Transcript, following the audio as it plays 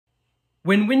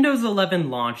When Windows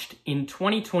 11 launched in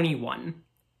 2021,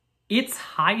 its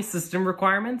high system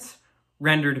requirements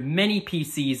rendered many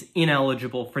PCs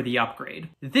ineligible for the upgrade.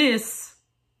 This,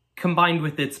 combined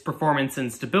with its performance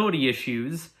and stability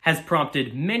issues, has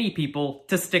prompted many people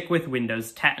to stick with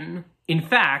Windows 10. In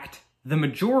fact, the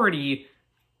majority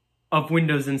of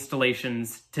Windows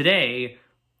installations today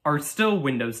are still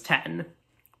Windows 10.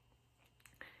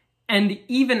 And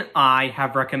even I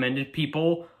have recommended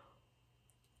people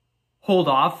hold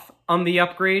off on the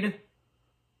upgrade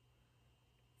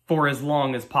for as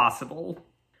long as possible.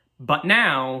 But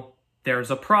now, there's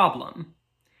a problem.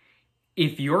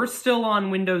 If you're still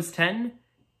on Windows 10,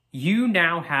 you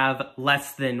now have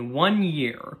less than 1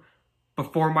 year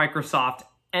before Microsoft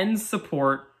ends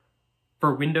support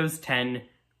for Windows 10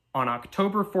 on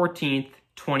October 14th,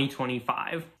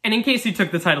 2025. And in case you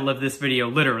took the title of this video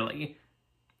literally,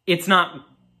 it's not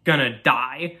gonna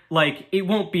die. Like, it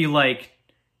won't be like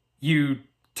you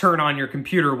turn on your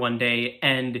computer one day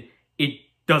and it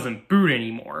doesn't boot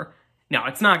anymore. No,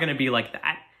 it's not gonna be like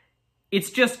that.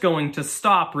 It's just going to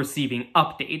stop receiving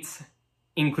updates,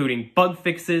 including bug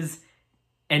fixes,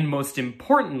 and most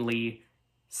importantly,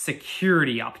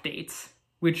 security updates,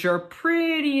 which are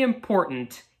pretty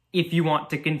important if you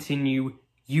want to continue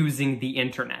using the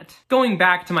internet. Going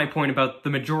back to my point about the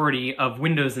majority of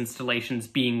Windows installations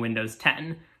being Windows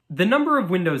 10, the number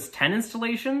of Windows 10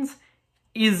 installations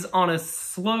is on a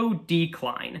slow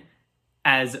decline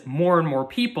as more and more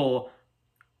people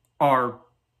are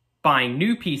buying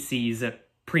new PCs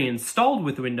pre-installed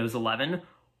with Windows 11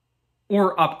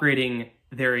 or upgrading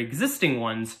their existing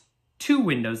ones to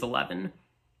Windows 11.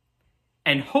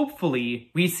 And hopefully,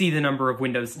 we see the number of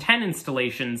Windows 10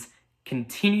 installations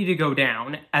continue to go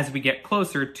down as we get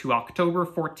closer to October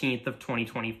 14th of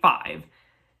 2025,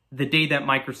 the day that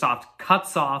Microsoft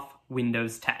cuts off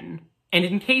Windows 10. And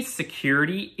in case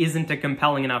security isn't a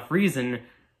compelling enough reason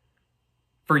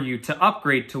for you to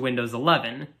upgrade to Windows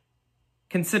 11,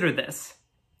 consider this.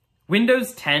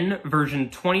 Windows 10 version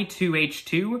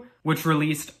 22H2, which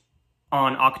released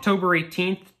on October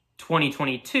 18th,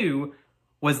 2022,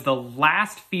 was the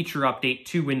last feature update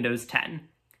to Windows 10.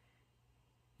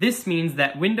 This means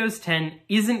that Windows 10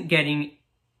 isn't getting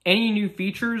any new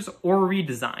features or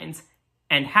redesigns,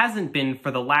 and hasn't been for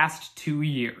the last 2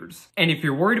 years. And if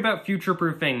you're worried about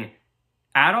future-proofing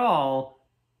at all,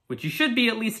 which you should be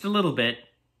at least a little bit,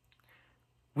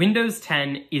 Windows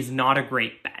 10 is not a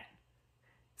great bet,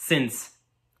 since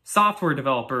software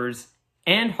developers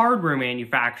and hardware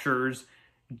manufacturers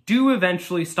do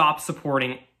eventually stop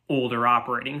supporting older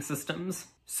operating systems.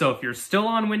 So if you're still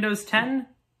on Windows 10,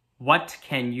 what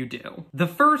can you do? The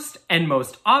first and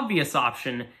most obvious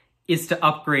option is to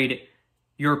upgrade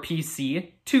your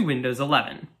PC to Windows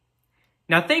 11.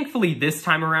 Now, thankfully, this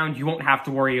time around, you won't have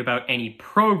to worry about any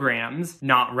programs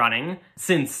not running,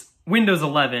 since Windows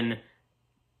 11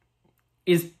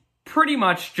 is pretty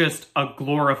much just a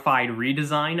glorified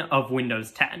redesign of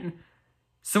Windows 10.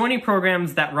 So any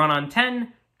programs that run on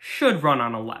 10 should run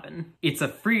on 11. It's a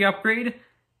free upgrade,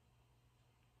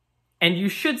 and you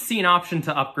should see an option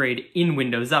to upgrade in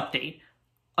Windows Update,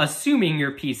 assuming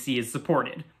your PC is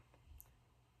supported,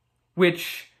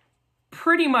 which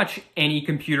pretty much any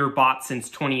computer bought since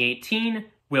 2018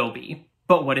 will be.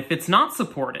 But what if it's not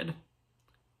supported?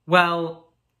 Well,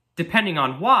 depending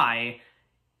on why,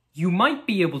 you might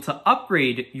be able to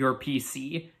upgrade your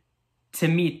PC to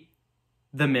meet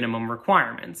the minimum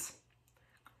requirements.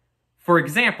 For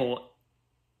example,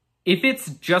 if it's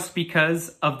just because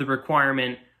of the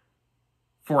requirement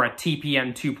for a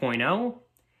TPM 2.0,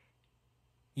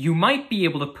 you might be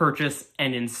able to purchase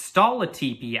and install a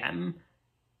TPM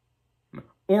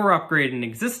or upgrade an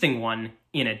existing one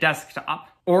in a desktop.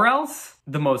 Or else,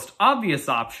 the most obvious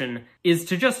option is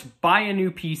to just buy a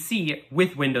new PC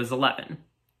with Windows 11.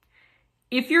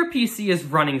 If your PC is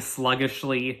running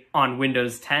sluggishly on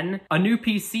Windows 10, a new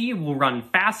PC will run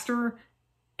faster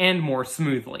and more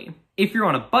smoothly. If you're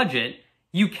on a budget,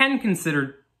 you can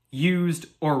consider used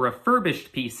or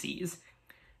refurbished PCs.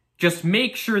 Just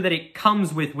make sure that it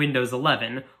comes with Windows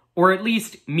 11, or at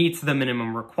least meets the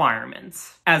minimum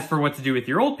requirements. As for what to do with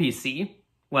your old PC,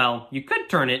 well, you could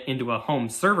turn it into a home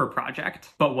server project.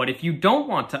 But what if you don't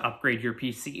want to upgrade your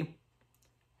PC?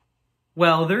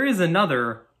 Well, there is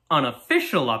another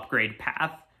unofficial upgrade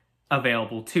path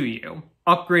available to you.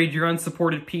 Upgrade your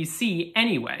unsupported PC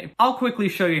anyway. I'll quickly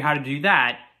show you how to do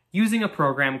that using a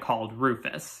program called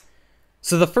Rufus.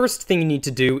 So the first thing you need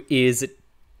to do is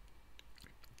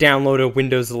download a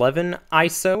Windows 11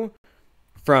 ISO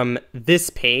from this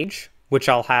page, which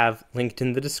I'll have linked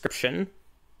in the description.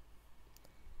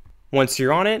 Once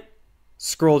you're on it,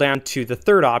 scroll down to the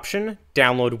third option,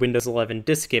 download Windows 11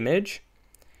 disk image,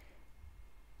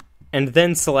 and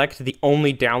then select the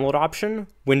only download option,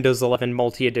 Windows 11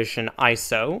 Multi-Edition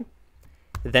ISO.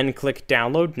 Then click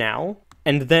Download Now,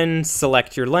 and then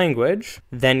select your language,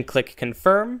 then click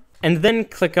Confirm, and then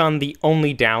click on the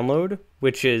only download,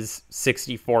 which is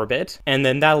 64-bit, and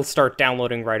then that'll start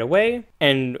downloading right away.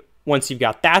 And once you've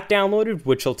got that downloaded,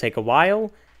 which will take a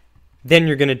while, then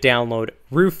you're going to download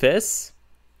Rufus,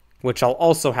 which I'll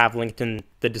also have linked in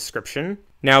the description.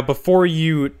 Now, before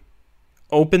you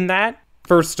open that,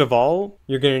 first of all,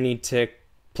 you're going to need to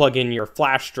plug in your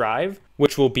flash drive,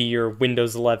 which will be your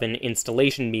Windows 11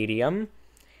 installation medium.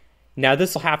 Now,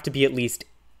 this will have to be at least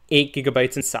 8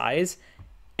 gigabytes in size,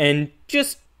 and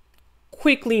just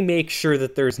quickly make sure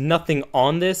that there's nothing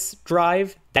on this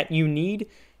drive that you need,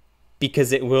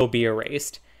 because it will be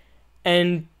erased.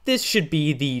 And this should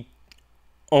be the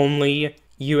only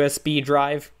USB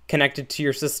drive connected to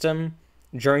your system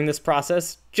during this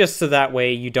process, just so that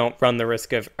way you don't run the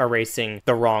risk of erasing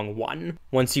the wrong one.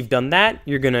 Once you've done that,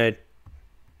 you're going to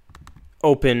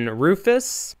open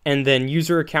Rufus, and then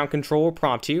user account control will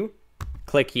prompt you.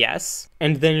 Click yes,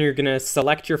 and then you're going to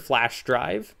select your flash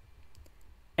drive,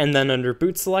 and then under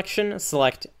boot selection,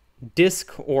 select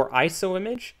disk or ISO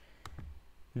image,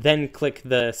 then click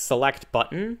the select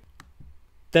button,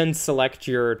 then select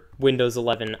your Windows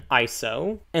 11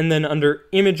 ISO, and then under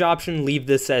image option, leave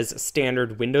this as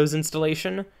standard Windows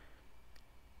installation.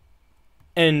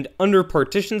 And under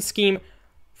partition scheme,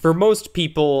 for most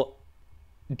people,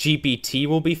 GPT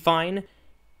will be fine.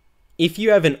 If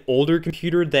you have an older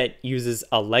computer that uses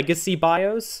a legacy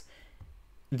BIOS,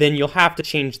 then you'll have to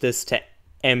change this to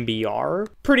MBR.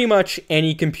 Pretty much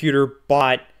any computer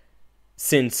bought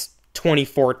since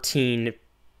 2014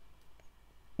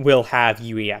 will have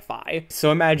UEFI.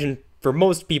 So imagine for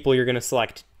most people, you're going to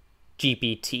select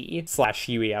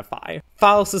GPT/UEFI.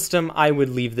 File system, I would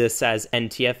leave this as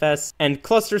NTFS, and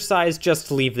cluster size,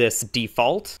 just leave this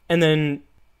default. And then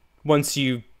once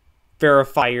you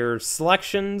verify your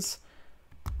selections,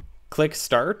 click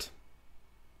Start.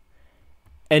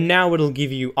 And now it'll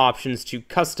give you options to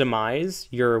customize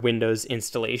your Windows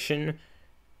installation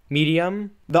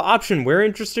medium. The option we're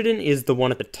interested in is the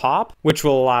one at the top, which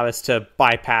will allow us to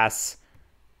bypass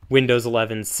Windows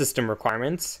 11 system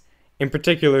requirements, in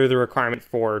particular the requirement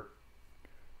for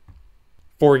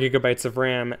 4 gigabytes of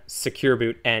RAM, Secure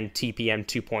Boot, and TPM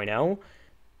 2.0.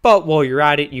 But while you're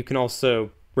at it, you can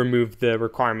also remove the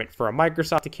requirement for a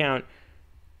Microsoft account,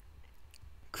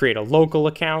 create a local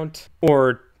account,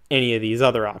 or any of these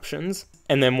other options.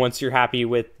 And then once you're happy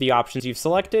with the options you've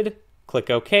selected, click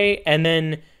OK, and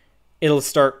then it'll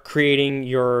start creating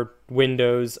your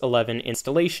Windows 11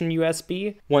 installation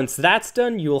USB. Once that's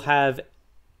done, you'll have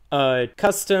a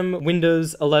custom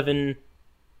Windows 11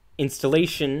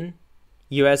 installation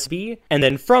USB, and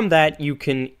then from that, you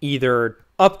can either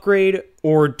upgrade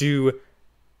or do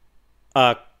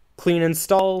a clean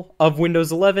install of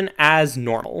Windows 11 as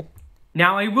normal.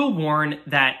 Now, I will warn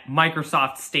that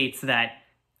Microsoft states that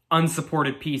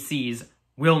unsupported PCs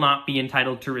will not be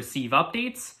entitled to receive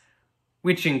updates,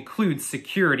 which includes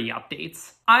security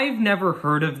updates. I've never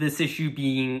heard of this issue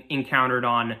being encountered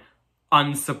on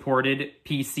unsupported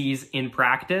PCs in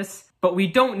practice, but we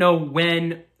don't know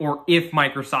when or if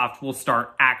Microsoft will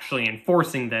start actually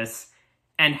enforcing this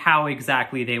and how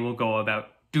exactly they will go about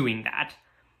doing that.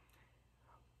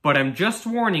 But I'm just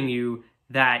warning you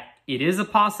that it is a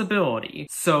possibility,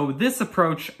 so this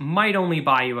approach might only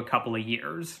buy you a couple of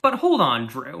years. But hold on,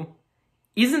 Drew.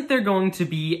 Isn't there going to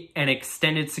be an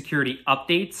Extended Security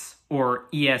Updates, or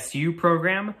ESU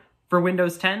program, for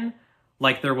Windows 10,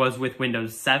 like there was with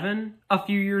Windows 7 a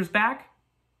few years back?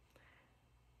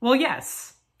 Well,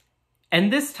 yes.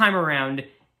 And this time around,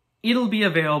 it'll be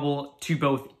available to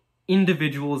both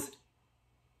individuals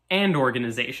and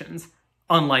organizations,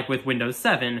 unlike with Windows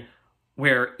 7,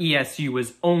 where ESU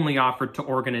was only offered to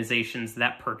organizations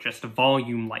that purchased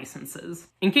volume licenses.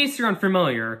 In case you're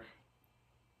unfamiliar,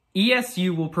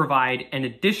 ESU will provide an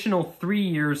additional 3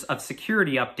 years of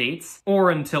security updates, or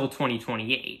until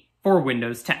 2028, for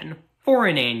Windows 10, for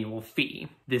an annual fee.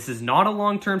 This is not a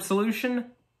long-term solution,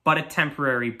 but a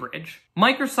temporary bridge.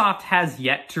 Microsoft has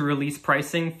yet to release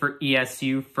pricing for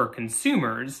ESU for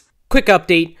consumers. Quick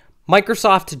update,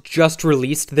 Microsoft just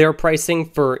released their pricing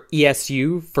for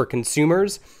ESU for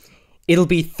consumers. It'll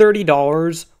be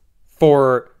 $30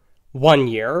 for 1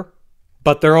 year,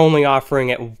 but they're only offering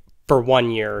it for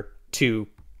 1 year to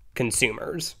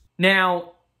consumers.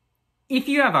 Now, if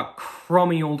you have a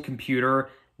crummy old computer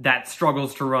that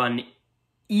struggles to run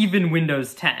even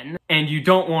Windows 10, and you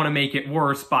don't want to make it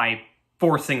worse by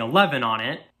forcing 11 on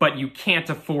it, but you can't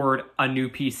afford a new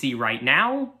PC right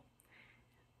now,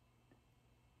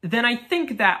 then I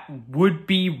think that would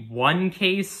be one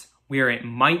case where it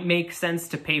might make sense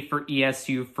to pay for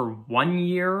ESU for 1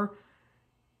 year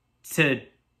to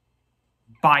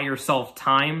buy yourself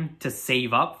time to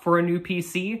save up for a new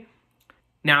PC.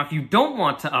 Now, if you don't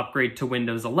want to upgrade to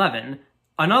Windows 11,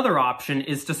 another option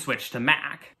is to switch to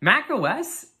Mac.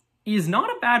 macOS is not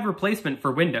a bad replacement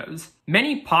for Windows.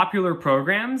 Many popular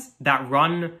programs that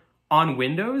run on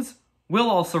Windows will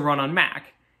also run on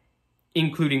Mac,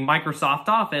 including Microsoft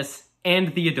Office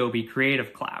and the Adobe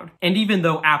Creative Cloud. And even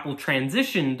though Apple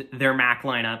transitioned their Mac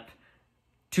lineup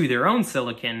to their own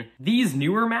silicon, these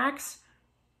newer Macs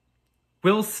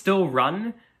will still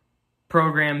run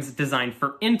programs designed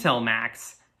for Intel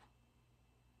Macs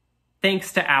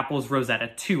thanks to Apple's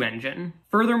Rosetta 2 engine.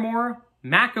 Furthermore,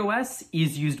 macOS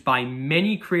is used by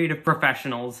many creative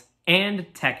professionals and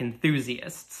tech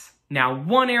enthusiasts. Now,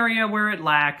 one area where it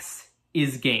lacks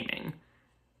is gaming.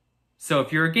 So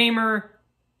if you're a gamer,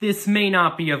 this may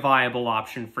not be a viable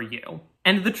option for you.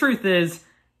 And the truth is,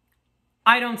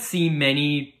 I don't see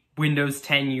many Windows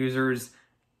 10 users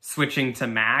switching to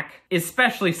Mac,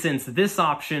 especially since this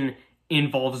option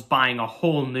involves buying a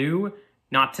whole new,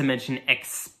 not to mention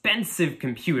expensive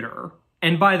computer.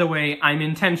 And by the way, I'm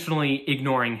intentionally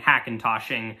ignoring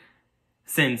Hackintoshing,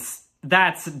 since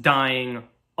that's dying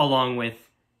along with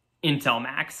Intel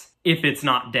Macs, if it's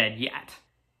not dead yet.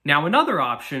 Now, another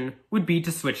option would be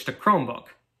to switch to Chromebook.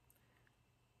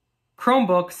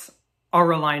 Chromebooks are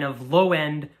a line of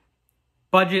low-end,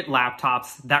 budget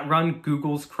laptops that run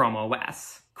Google's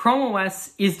ChromeOS.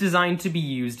 ChromeOS is designed to be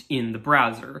used in the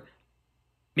browser,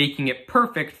 making it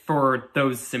perfect for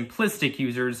those simplistic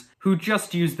users who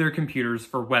just use their computers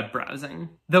for web browsing.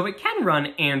 Though it can run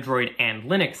Android and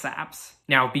Linux apps.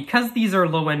 Now, because these are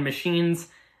low-end machines,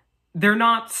 they're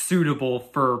not suitable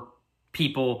for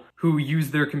people who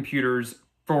use their computers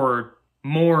for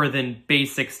more than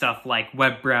basic stuff like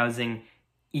web browsing,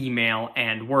 email,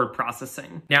 and word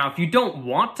processing. Now, if you don't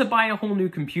want to buy a whole new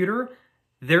computer,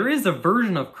 there is a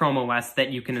version of ChromeOS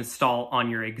that you can install on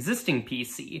your existing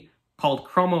PC called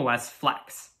ChromeOS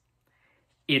Flex.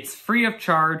 It's free of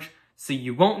charge, so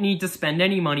you won't need to spend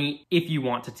any money if you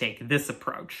want to take this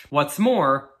approach. What's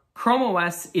more,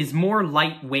 ChromeOS is more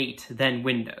lightweight than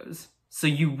Windows, so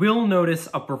you will notice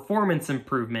a performance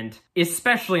improvement,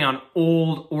 especially on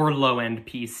old or low-end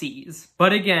PCs.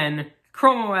 But again,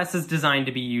 ChromeOS is designed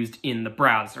to be used in the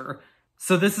browser,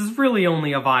 so this is really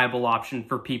only a viable option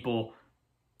for people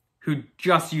who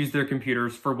just use their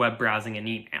computers for web browsing and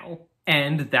email.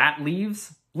 And that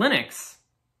leaves Linux.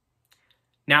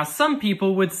 Now, some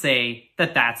people would say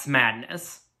that that's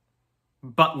madness,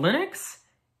 but Linux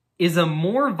is a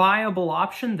more viable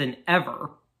option than ever,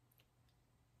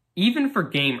 even for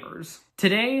gamers.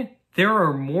 Today, there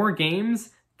are more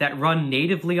games that run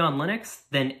natively on Linux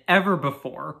than ever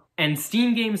before, and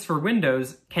Steam games for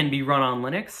Windows can be run on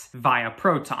Linux via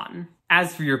Proton.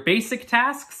 As for your basic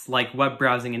tasks, like web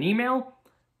browsing and email,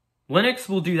 Linux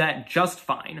will do that just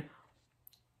fine.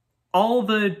 All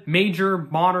the major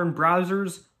modern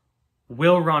browsers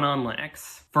will run on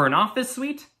Linux. For an Office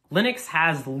suite, Linux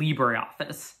has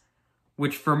LibreOffice,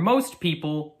 which for most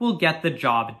people will get the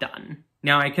job done.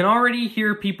 Now, I can already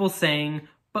hear people saying,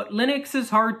 but Linux is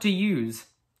hard to use.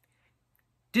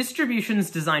 Distributions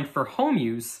designed for home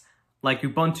use, like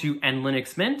Ubuntu and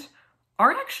Linux Mint,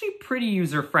 are actually pretty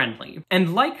user-friendly.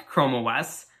 And like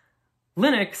ChromeOS,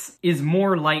 Linux is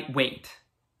more lightweight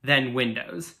than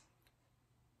Windows.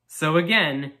 So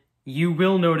again, you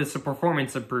will notice a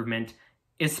performance improvement,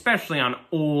 especially on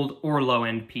old or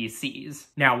low-end PCs.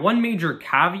 Now, one major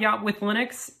caveat with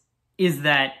Linux is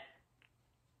that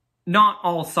not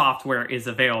all software is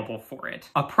available for it.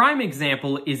 A prime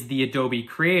example is the Adobe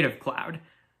Creative Cloud,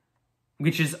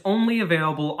 which is only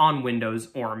available on Windows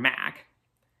or Mac.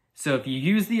 So if you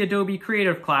use the Adobe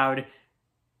Creative Cloud,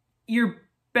 you're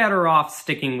better off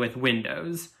sticking with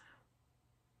Windows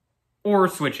or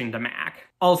switching to Mac.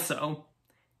 Also,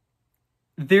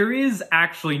 there is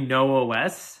actually no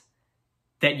OS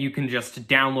that you can just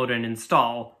download and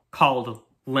install called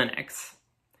Linux.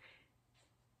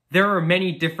 There are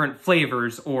many different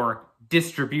flavors or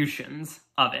distributions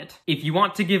of it. If you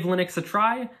want to give Linux a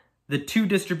try, the two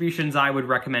distributions I would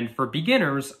recommend for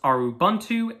beginners are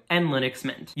Ubuntu and Linux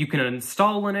Mint. You can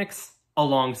install Linux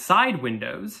alongside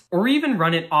Windows, or even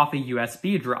run it off a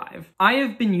USB drive. I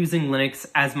have been using Linux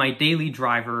as my daily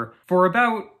driver for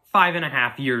about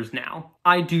 5.5 years now.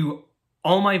 I do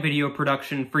all my video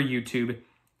production for YouTube,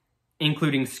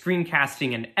 including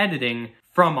screencasting and editing,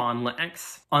 from on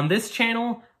Linux. On this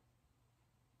channel,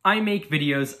 I make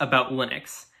videos about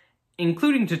Linux,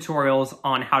 including tutorials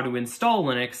on how to install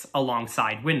Linux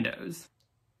alongside Windows.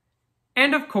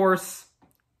 And of course,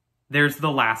 there's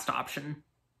the last option.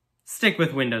 Stick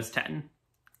with Windows 10.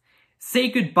 Say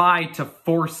goodbye to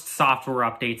forced software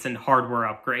updates and hardware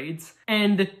upgrades,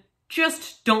 and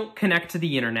just don't connect to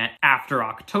the internet after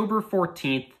October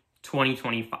 14th,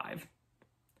 2025.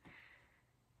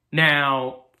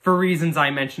 Now, for reasons I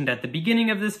mentioned at the beginning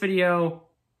of this video,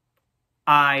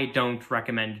 I don't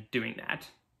recommend doing that.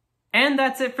 And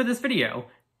that's it for this video.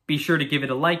 Be sure to give it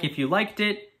a like if you liked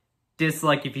it,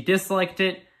 dislike if you disliked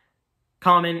it,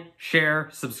 comment, share,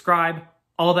 subscribe,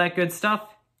 all that good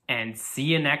stuff, and see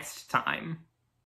you next time.